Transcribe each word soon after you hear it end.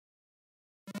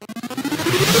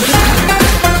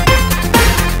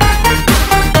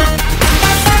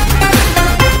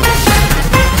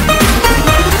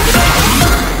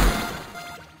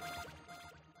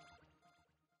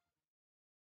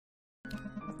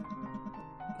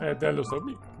Evet değerli dostlar,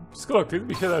 bir psikolog dedi,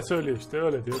 bir şeyler söylüyor işte,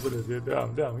 öyle diyor, böyle diyor,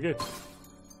 devam, geç.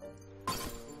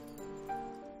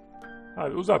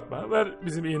 Hadi uzatma, ver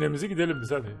bizim iğnemizi, gidelim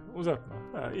biz, hadi uzatma.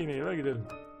 Ha, iğneyi ver, gidelim.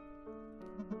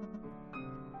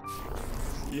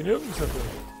 İğne yok mu sefer?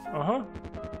 Aha.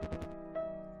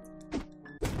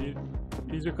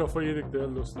 İyice kafayı yedik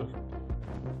değerli dostlar.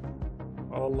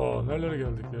 Allah, nerelere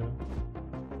geldik ya.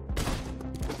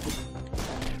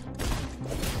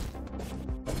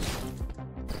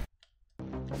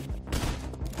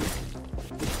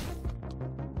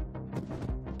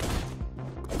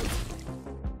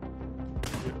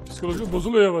 Psikoloji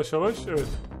bozuluyor yavaş yavaş. Evet.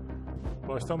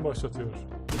 Baştan başlatıyor.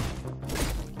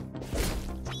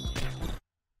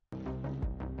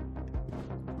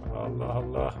 Allah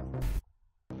Allah.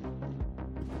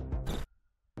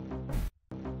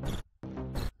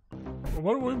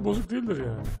 Umarım oyun bozuk değildir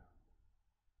yani.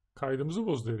 Kaydımızı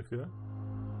bozdu herif ya.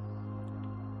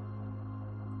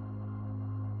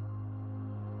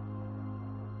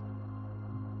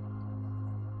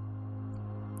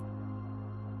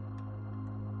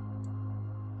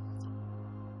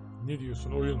 Ne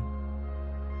diyorsun oyun?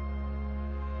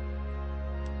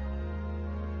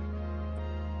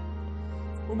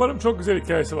 Umarım çok güzel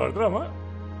hikayesi vardır ama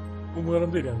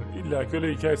umarım değil yani. İlla ki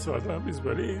öyle hikayesi vardır ama biz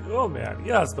böyle olmuyor yani.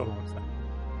 Yaz da olmaz.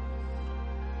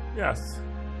 Yaz.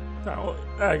 Tamam,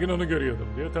 her gün onu görüyordum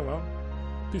diyor, tamam.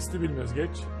 Pisti bilmiyoruz,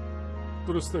 geç.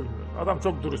 Durus da bilmiyoruz. Adam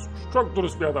çok durusmuş. Çok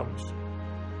durus bir adammış.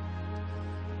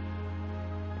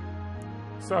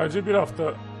 Sadece bir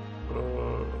haftalık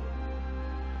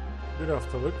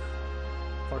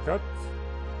fakat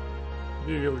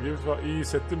bir yıl gibi iyi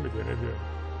hissettin mi diyor, ne diyor?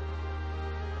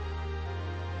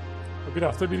 Bir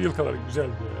hafta bir yıl kadar güzel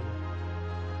diyor yani.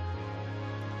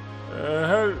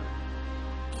 Her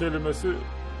kelimesi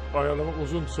ayarlamak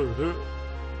uzun sürdü.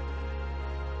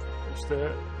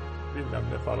 İşte bilmem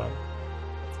ne falan.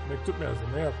 Mektup mu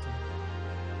yazdın, ne yaptın?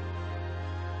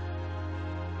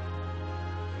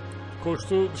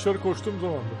 Dışarı koştuğum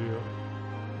zaman mı diyor.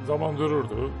 Zaman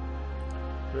dururdu.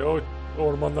 Ve o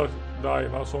ormanlar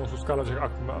daima sonsuz kalacak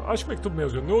aklımda. Aşk mektubu mu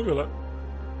yazıyor? Ne oluyor lan?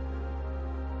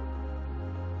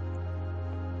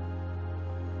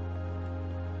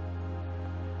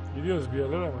 Gidiyoruz bir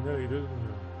yerler ama nereye gidiyoruz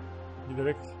bilmiyorum.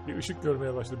 Giderek bir ışık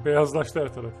görmeye başladı. Beyazlaştı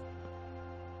her taraf.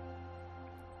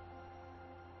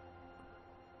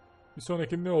 Bir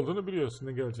sonrakinin ne olduğunu biliyorsun,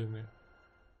 ne geleceğini.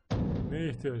 Neye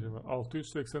ihtiyacım var?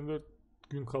 684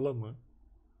 gün kala mı?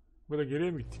 Böyle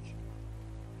geriye mi gittik?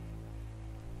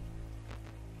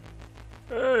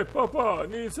 Hey papa,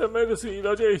 Nils'e medisi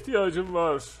ilaca ihtiyacım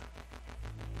var.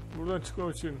 Buradan çıkmam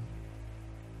için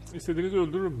istediğinizi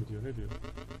öldürürüm mü diyor, ne diyor?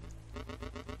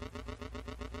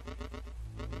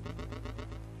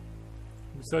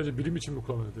 Biz sadece bilim için mi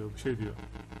kullanır diyor, bir şey diyor.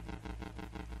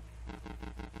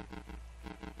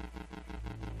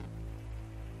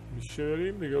 Bir şey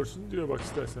vereyim de görsün diyor, bak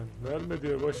istersen. Verme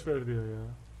diyor, boş ver diyor ya.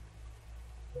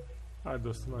 Hadi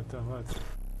dostum, hadi tamam, hadi.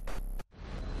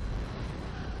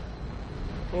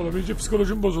 Oğlum iyice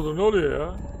psikolojim bozuldu, ne oluyor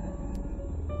ya?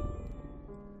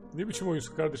 Ne biçim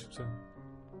oyunsun kardeşim sen?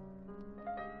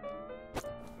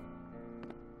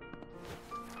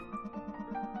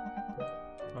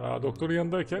 Doktorun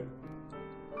yanındayken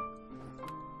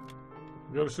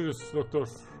görüşürüz doktor.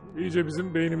 İyice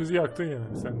bizim beynimizi yaktın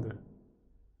yani sen de.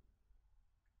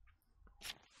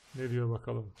 Ne diyor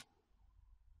bakalım?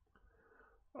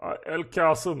 El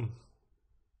Kasım.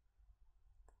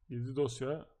 Gizli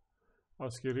dosya.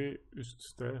 Askeri üst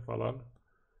üste falan.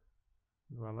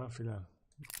 Falan filan.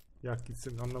 Yak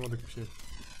gitsin, anlamadık bir şey.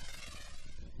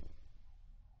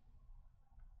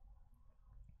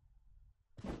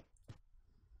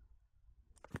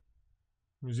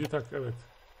 Müziği tak, evet.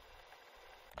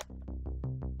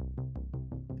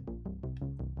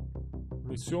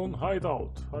 Misyon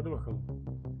Hideout. Hadi bakalım.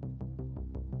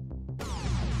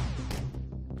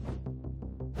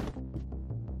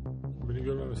 Beni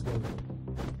görmemesi lazım.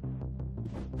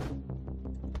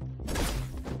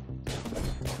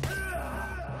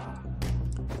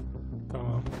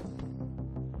 Tamam.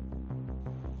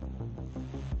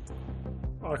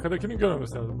 Arkadakinin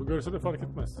görmemesi lazım. Bu görse de fark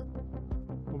etmez.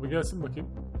 Bu bir gelsin bakayım.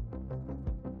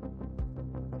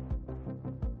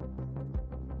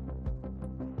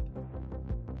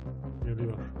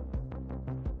 Geliyor.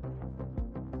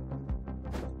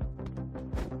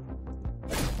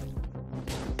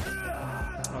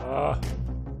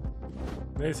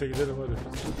 Neyse gidelim hadi.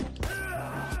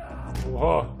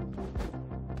 Oha.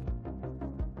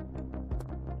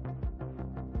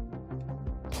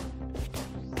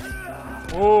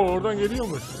 Oo, oradan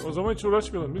geliyormuş. O zaman hiç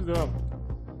uğraşmayalım, biz devam.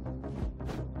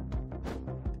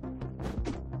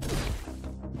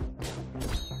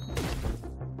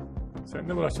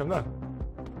 Seninle mi uğraşacağım lan?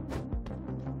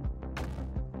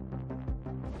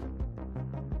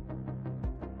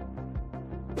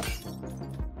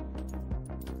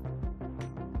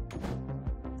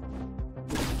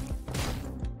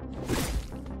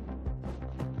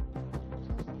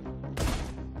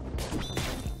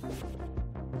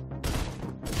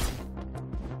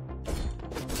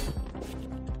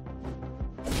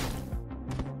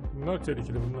 Bunlar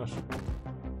tehlikeli bunlar.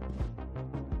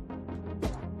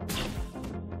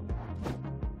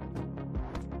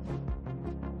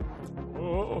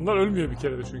 Onlar ölmüyor bir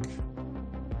kere de çünkü.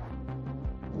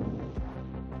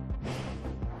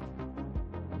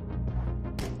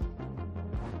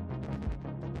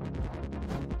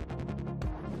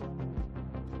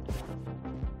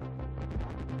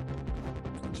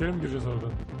 İçeri mi gireceğiz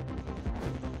oradan?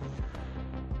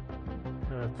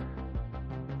 Evet.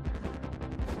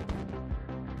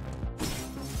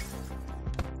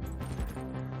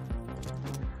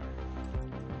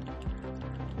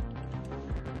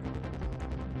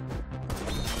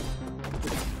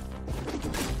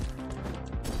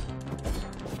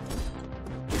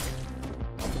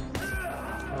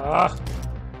 Ah!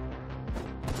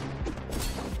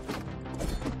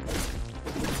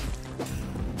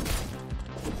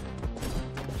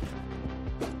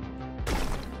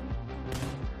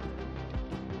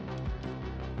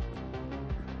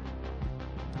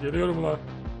 Geliyorum ulan.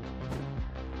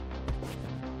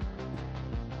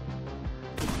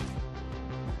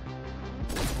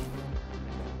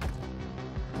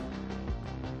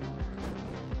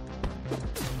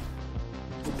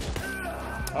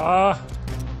 Ah!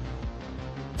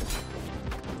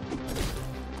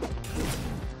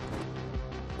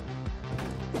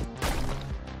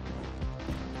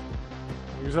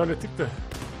 Güzel ettik de.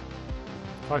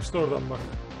 Kaçtı oradan bak.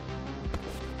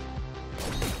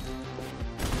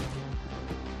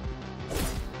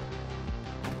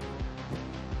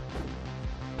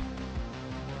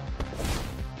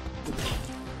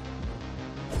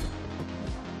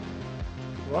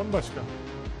 Var mı başka?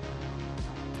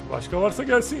 Başka varsa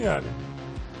gelsin yani.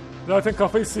 Zaten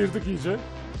kafayı sıyırdık iyice.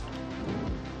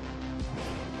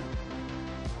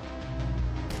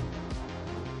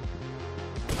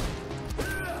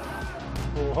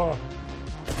 Oha.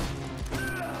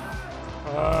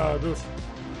 Aa dur.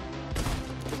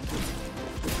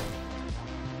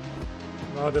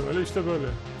 Madem öyle işte böyle.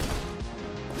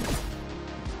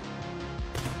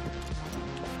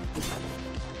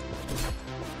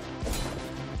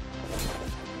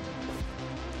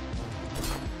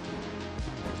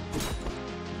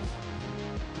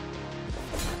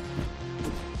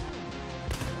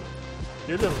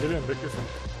 Geliyorum beklesin.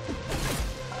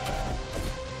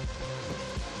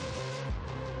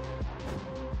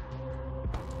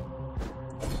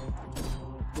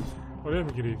 Oraya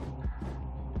mı gireyim?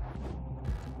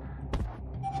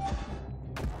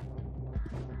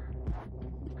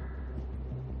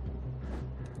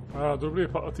 Ha dur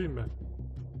burayı patlatayım ben.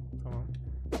 Tamam.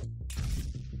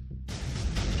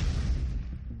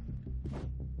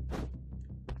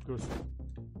 Dur.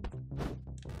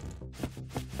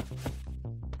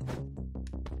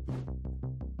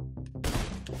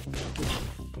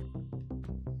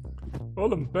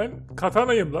 Oğlum ben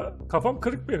katanayım la. Kafam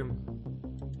kırık benim.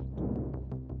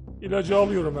 İlacı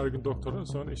alıyorum her gün doktorun.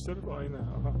 Sonra işler aynı.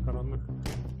 Aha karanlık.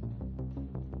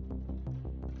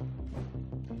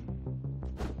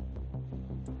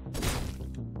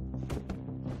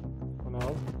 Bunu al.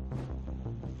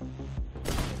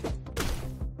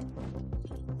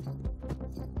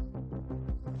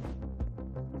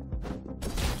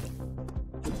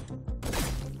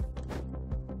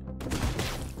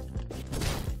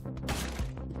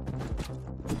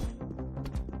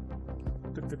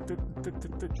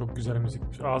 Çok güzel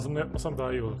müzikmiş. Ağzımla yapmasam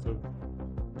daha iyi olur tabii.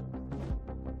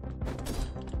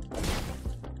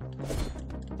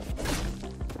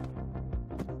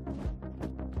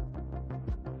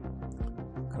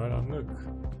 Karanlık.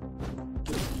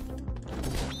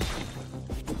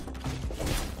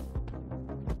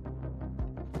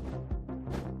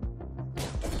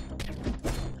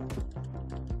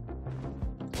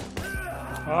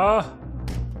 Ah!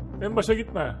 En başa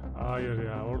gitme. Hayır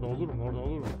ya, orada olur mu? Orada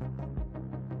olur mu?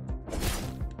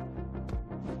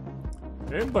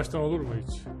 En baştan olur mu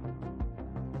hiç?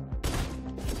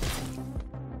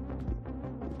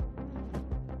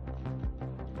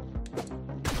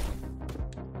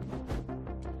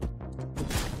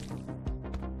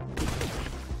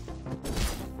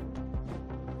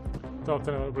 Bu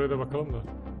tarafta ne var? Buraya da bakalım da.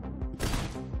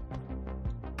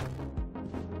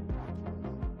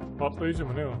 Patlayıcı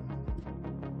mı? Ne o?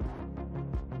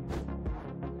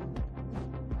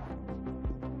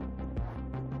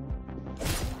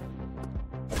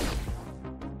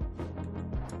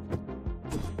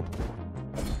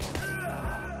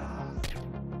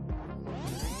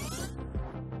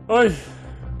 Ay.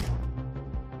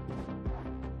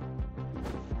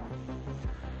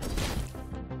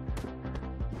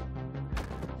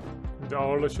 Bir de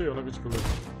ağırlaşıyor, ona güç kullanıyor.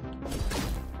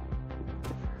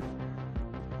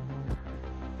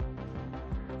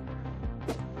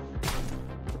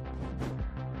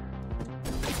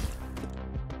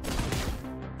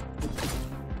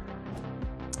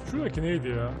 Şuradaki neydi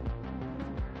ya?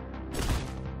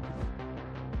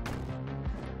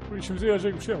 Bu işimize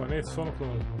yarayacak bir şey ama neyse sonra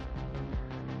kullanırız bunu.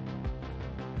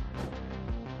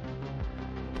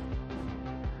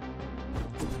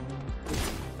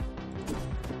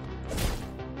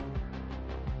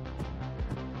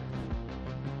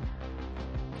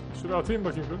 Şuraya atayım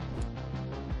bakayım dur.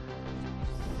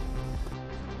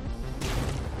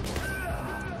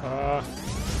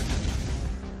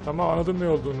 Tamam anladım ne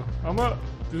olduğunu. Ama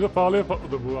bize pahalıya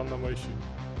patladı bu anlama işi.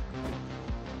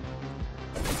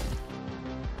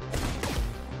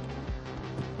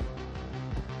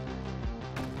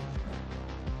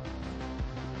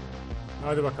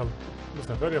 Hadi bakalım. Bu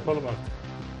sefer yapalım artık.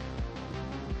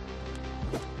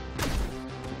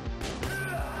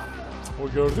 O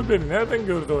gördü beni. Nereden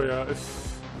gördü o ya?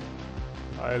 Üff.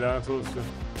 Ay lanet olsun.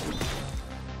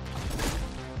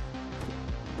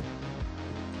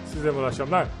 Size mi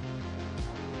uğraşacağım lan?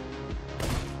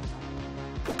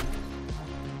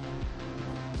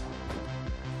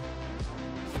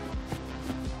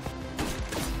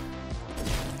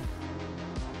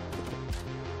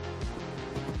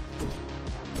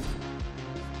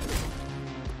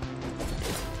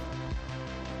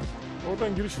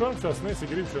 Oradan giriş varmış aslında. Neyse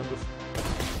gireyim şu an dur.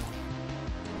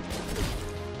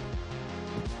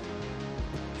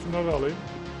 Şunları alayım.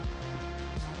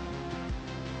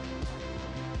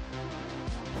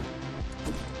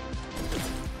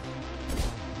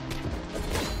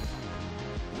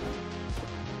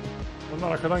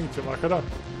 Onlar arkadan gideceğim, arkadan.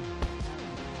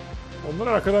 Onlara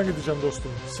arkadan gideceğim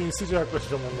dostum. Sinsice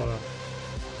yaklaşacağım onlara.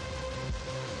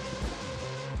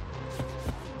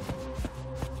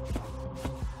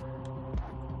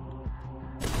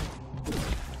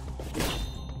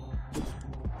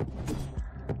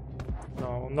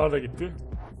 Tamam, onlar da gitti.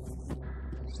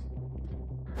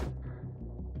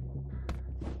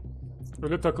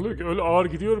 Öyle takılıyor ki, öyle ağır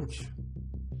gidiyorum ki.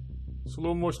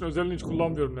 Slow motion özelliğini hiç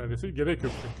kullanmıyorum neredeyse. Gerek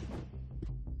yok çünkü.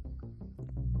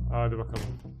 Hadi bakalım.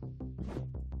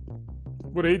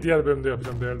 Burayı diğer bölümde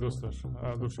yapacağım değerli dostlar.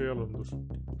 Dur şey alalım dur.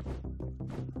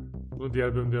 Bunu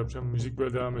diğer bölümde yapacağım. Müzik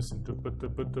böyle devam etsin. Tıpı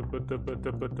tıpı tıpı tıpı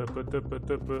tıpı tıpı tıpı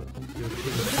tıpı.